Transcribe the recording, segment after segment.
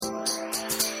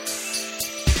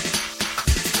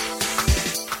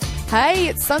Hey,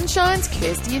 it's Sunshine's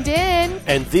Kirsty and Dan.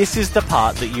 And this is the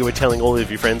part that you were telling all of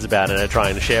your friends about and are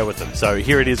trying to share with them. So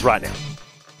here it is right now.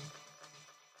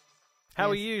 How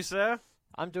are you, sir?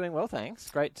 I'm doing well, thanks.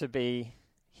 Great to be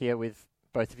here with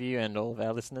both of you and all of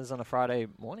our listeners on a Friday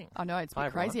morning. I know, it's a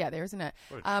bit crazy out there, isn't it?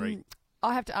 What a treat.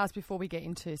 I have to ask before we get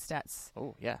into stats.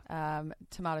 Oh, yeah.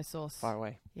 Tomato sauce. Far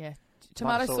away. Yeah.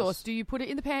 Tomato sauce. sauce. Do you put it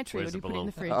in the pantry Where or does do you it put it in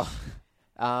the fridge?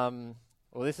 Oh.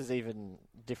 Well, this is even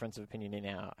difference of opinion in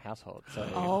our household. So,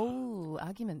 Oh,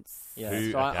 arguments. yeah.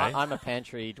 Who- So okay. I'm a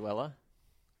pantry dweller.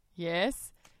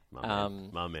 Yes.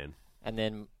 My man. And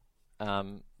then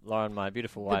Lauren, my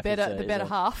beautiful The wife, better is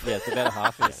half. Yeah, the better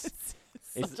half is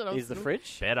Such an the old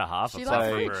fridge. Better half She of likes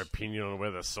her fridge. opinion on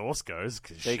where the sauce goes.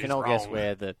 Cause So you can she's all guess wrong.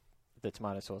 where the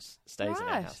tomato sauce stays in our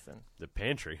Right. house then. The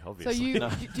pantry, So obviously. you No,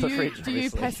 do the you fridge, do you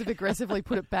obviously. passive aggressively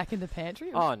put it back in the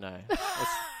pantry? Or Oh, no.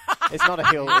 It's not a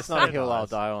hill. It's not a So hill I'll nice.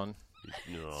 die on.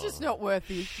 No, it's just not worth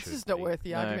the. It's should just not be. worth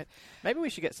the No. argument. Maybe we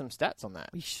should get some stats on that.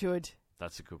 We should.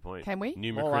 That's a good point. Can we?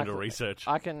 New More McCrindle likely- research.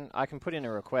 I can put in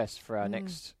a request for our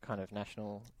next kind of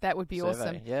national That would be survey.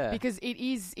 awesome. Yeah. Because it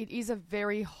is a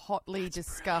very hotly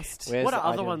discussed. Where's What the are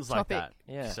other ideal ones like topic? that?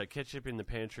 Yeah. So ketchup in the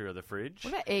pantry or the fridge?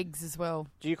 What about eggs as well?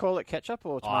 Do you call it ketchup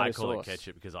or tomato I call sauce? it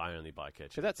ketchup because I only buy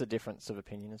ketchup. So that's a difference of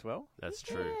opinion as well. That's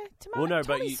true. Yeah, Well, no,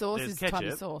 but tomato sauce there's is tomato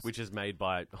ketchup, sauce. which is made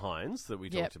by Heinz that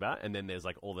we Yep. talked about, and then there's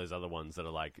like all those other ones that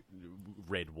are like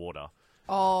red water.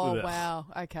 Oh Ugh. wow.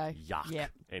 Okay. Yuck. Yeah.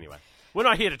 Anyway, we're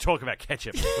not here to talk about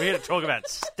ketchup. We're here to talk about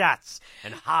stats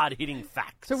and hard-hitting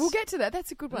facts. So we'll get to that.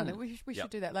 That's a good one. We Yep. should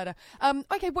do that later.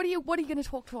 Okay. What are you going to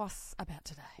talk to us about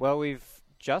today? Well, we've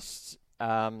just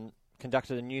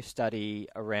conducted a new study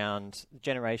around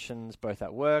generations, both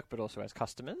at work but also as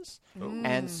customers.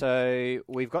 And so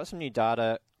we've got some new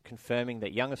data confirming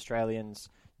that young Australians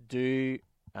do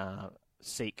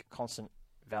seek constant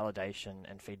validation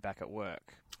and feedback at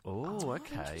work. Oh,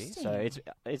 okay. interesting. So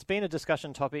it's been a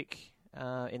discussion topic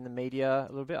in the media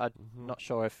a little bit. I'm not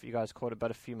sure if you guys caught it,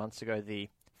 but a few months ago the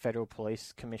Federal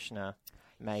Police Commissioner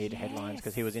made headlines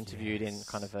because he was interviewed in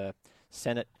kind of a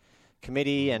Senate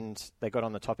committee and they got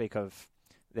on the topic of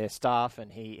their staff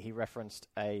and he referenced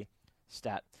a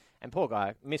stat. And poor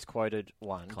guy misquoted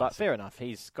one, but Classic. fair enough.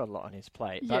 He's got a lot on his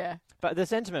plate. Yeah. But the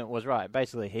sentiment was right.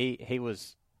 Basically, he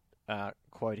was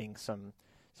quoting some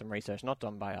research, not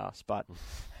done by us, but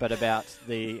about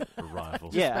the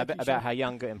Rivals. yeah making about sure. how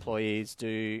younger employees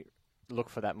do look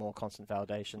for that more constant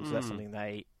validation. So that's something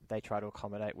they try to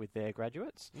accommodate with their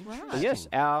graduates. Right. So yes,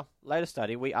 our latest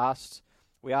study we asked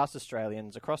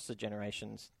Australians across the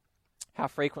generations, how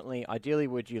frequently, ideally,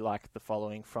 would you like the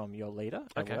following from your leader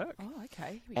at Okay. work? Oh,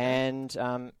 okay. Here we go.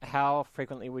 And how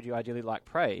frequently would you ideally like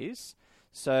praise?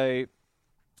 So,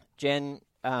 Gen,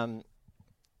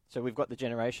 so we've got the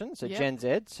generation. So Yep. Gen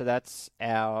Z. So that's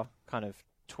our kind of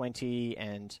 20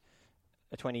 and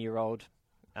a 20-year-old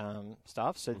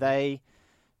staff. So they,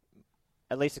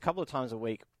 at least a couple of times a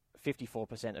week,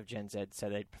 54% of Gen Z say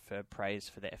they'd prefer praise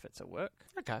for their efforts at work.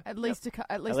 Okay. At least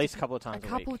At least a couple of times a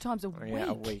couple of times a Or, week. yeah,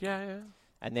 a week. Yeah.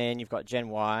 And then you've got Gen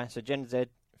Y. So Gen Z,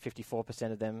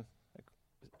 54% of them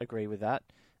agree with that.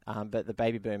 But the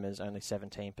baby boomers, only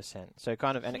 17%. So it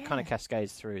kind of Yeah.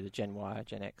 cascades through the Gen Y,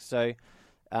 Gen X. So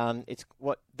it's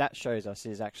what that shows us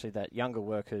is actually that younger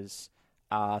workers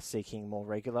are seeking more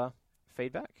regular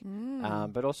feedback,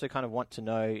 but also kind of want to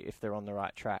know if they're on the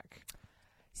right track.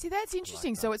 See, that's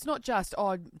interesting. So it's not just,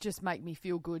 just make me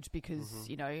feel good because,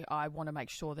 I want to make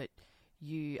sure that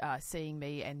you are seeing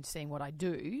me and seeing what I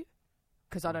do,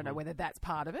 because I don't know whether that's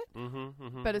part of it.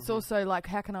 But it's also like,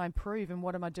 how can I improve and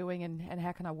what am I doing and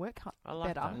how can I work I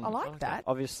like better? that. I like that.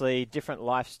 Obviously, different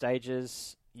life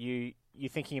stages, you're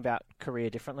thinking about career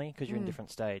differently because you're in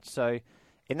different stage. So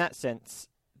in that sense,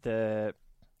 the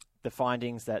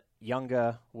findings that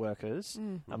younger workers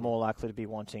are more likely to be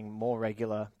wanting more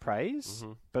regular praise,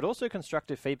 but also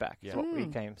constructive feedback is what we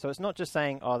came. So it's not just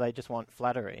saying, they just want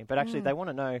flattery, but actually they want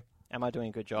to know, am I doing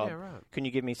a good job? Yeah, right. Can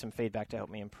you give me some feedback to help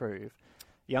me improve?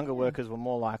 Younger workers were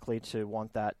more likely to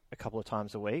want that a couple of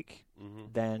times a week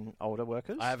than older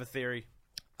workers. I have a theory.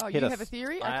 Oh, Hit you us. have a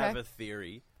theory? I Okay. have a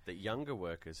theory that younger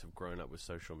workers have grown up with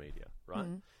social media, right?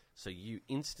 So you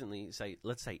instantly say,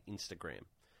 let's say Instagram.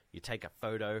 You take a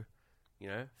photo,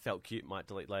 felt cute, might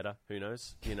delete later, who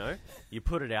knows, you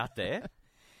put it out there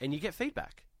and you get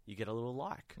feedback. You get a little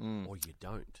like or you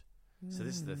don't. So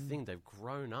this is the thing. They've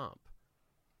grown up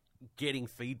getting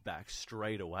feedback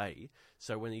straight away.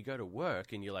 So when you go to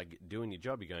work and you're like doing your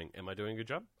job, you're going, am I doing a good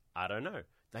job? I don't know.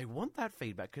 They want that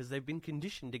feedback because they've been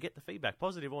conditioned to get the feedback,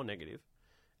 positive or negative.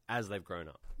 as they've grown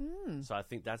up. So I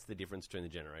think that's the difference between the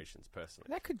generations, personally.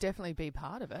 That could definitely be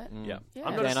part of it. Yeah. Yeah.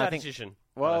 I'm not a And I think- statistician.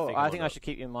 Well, but I think will I not. should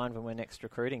keep you in mind when we're next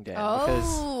recruiting, Dan.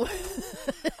 Oh,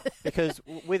 Because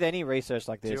with any research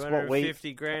like this, what we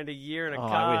 250 grand a year in a Oh, I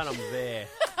car, and wish. I'm there.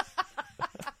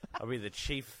 I'll be the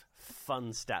chief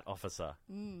fun stat officer.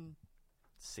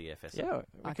 CFS. yeah,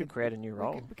 we could create a new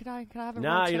role. Can I have a No,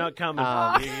 role you're too? not coming.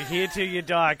 You're here till you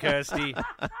die, Kirsty.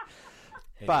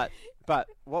 But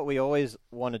what we always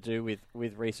want to do with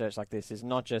research like this is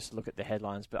not just look at the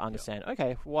headlines, but understand,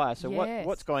 okay, why? So Yes.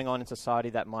 what's going on in society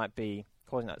that might be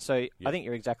causing that? So I think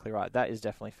you're exactly right. That is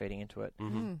definitely feeding into it.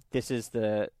 This is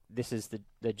the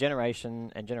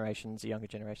generation and generations, the younger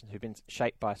generations, who've been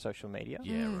shaped by social media.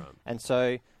 Yeah, right. And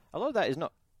so a lot of that is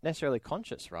not necessarily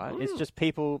conscious, right? It's just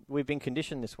people, we've been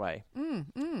conditioned this way.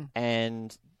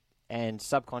 And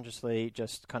subconsciously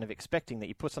just kind of expecting that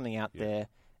you put something out there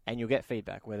and you'll get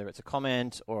feedback, whether it's a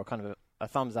comment or kind of a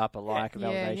thumbs up, a like, a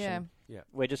validation. Yeah.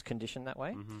 We're just conditioned that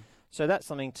way. Mm-hmm. So that's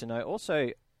something to know. Also,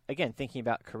 again, thinking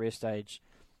about career stage,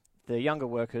 the younger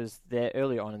workers, they're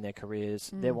earlier on in their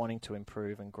careers, they're wanting to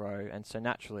improve and grow. And so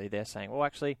naturally they're saying, well,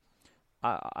 actually,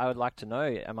 I would like to know,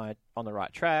 am I on the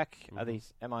right track?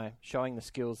 Am I showing the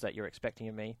skills that you're expecting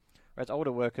of me? Whereas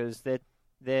older workers, they're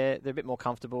a bit more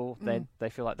comfortable. They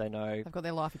feel like they know. They've got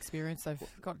their life experience. They've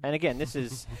got. And again, this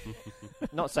is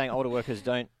not saying older workers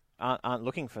aren't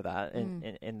looking for that,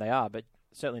 and they are, but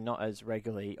certainly not as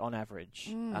regularly on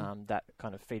average. That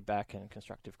kind of feedback and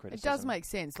constructive It criticism. does make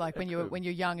sense. Like when you're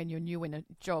young and you're new in a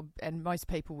job, and most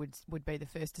people would be the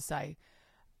first to say,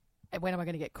 when am I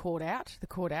going to get caught out? The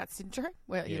caught out syndrome,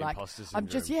 where you're like, imposter I'm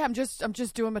syndrome.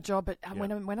 just doing my job, but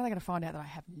when are they going to find out that I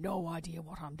have no idea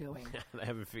what I'm doing? They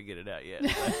haven't figured it out yet.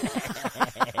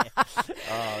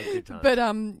 Oh, good time.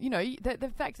 But the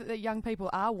fact that the young people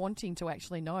are wanting to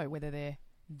actually know whether they're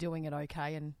doing it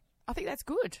okay, and I think that's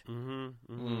good.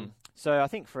 So I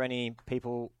think for any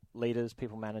people leaders,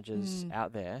 people managers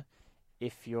out there,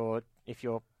 if you're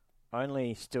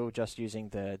only still just using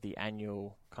the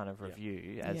annual kind of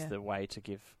review as the way to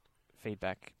give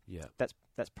feedback,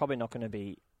 that's probably not going to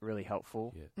be really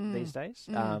helpful these days.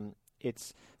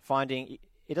 It's finding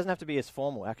it doesn't have to be as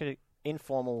formal. Actually,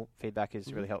 informal feedback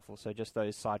is really helpful. So just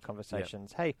those side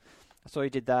conversations. Hey, I saw you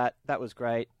did that. That was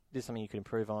great. This is something you could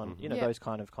improve on. Those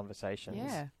kind of conversations.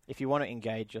 Yeah. If you want to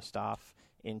engage your staff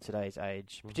in today's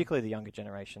age, particularly the younger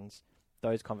generations,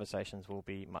 those conversations will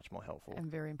be much more helpful.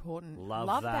 And very important.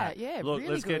 Love that. Yeah, Look, really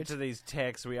let's good. get to these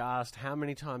texts. We asked, how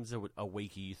many times a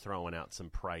week are you throwing out some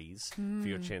praise for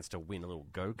your chance to win a little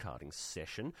go-karting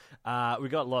session? We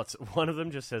got lots. One of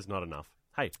them just says not enough.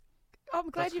 Hey. I'm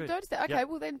glad That's you've good. noticed that. Okay,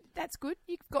 well then that's good.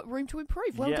 You've got room to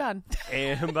improve. Well Yeah. done.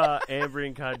 Amber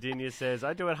in Cardinia says,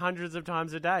 I do it hundreds of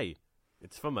times a day.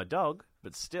 It's for my dog,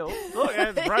 but still. Look,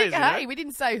 it's praising Hey, it. we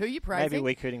didn't say who you're praising. Maybe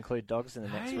we could include dogs in the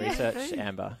next research,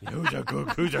 Amber. Who's a good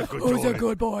Who's a boy?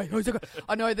 good boy? Who's a good...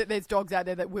 I know that there's dogs out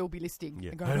there that will be listening. Yeah.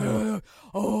 And going,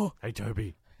 oh, Hey,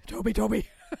 Toby. Toby.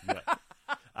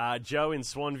 Joe in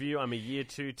Swanview, I'm a year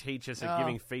 2 teacher, so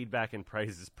giving feedback and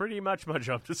praise is pretty much my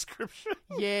job description.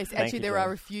 Yes, Thank actually you, there Joe.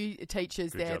 are a few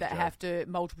teachers Good there job, that Joe. have to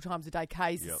multiple times a day.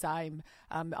 Kay's the Yep. same.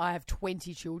 I have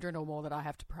 20 children or more that I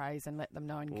have to praise and let them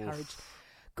know and encourage.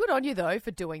 Good on you, though,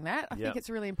 for doing that. I Yep. think it's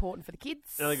really important for the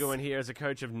kids. Another good one here. As a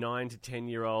coach of 9 to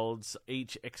 10-year-olds,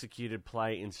 each executed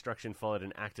play, instruction followed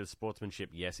an act of sportsmanship.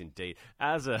 Yes, indeed.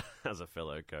 As a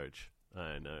fellow coach,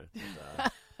 I know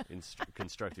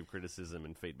constructive criticism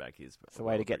and feedback is It's the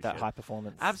way to get that high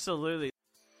performance. Absolutely.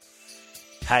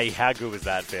 Hey, how good was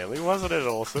that, family? Wasn't it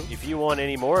awesome? If you want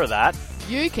any more of that,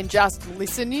 You can just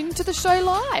listen in to the show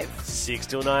live. 6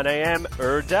 till 9 a.m.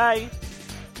 day.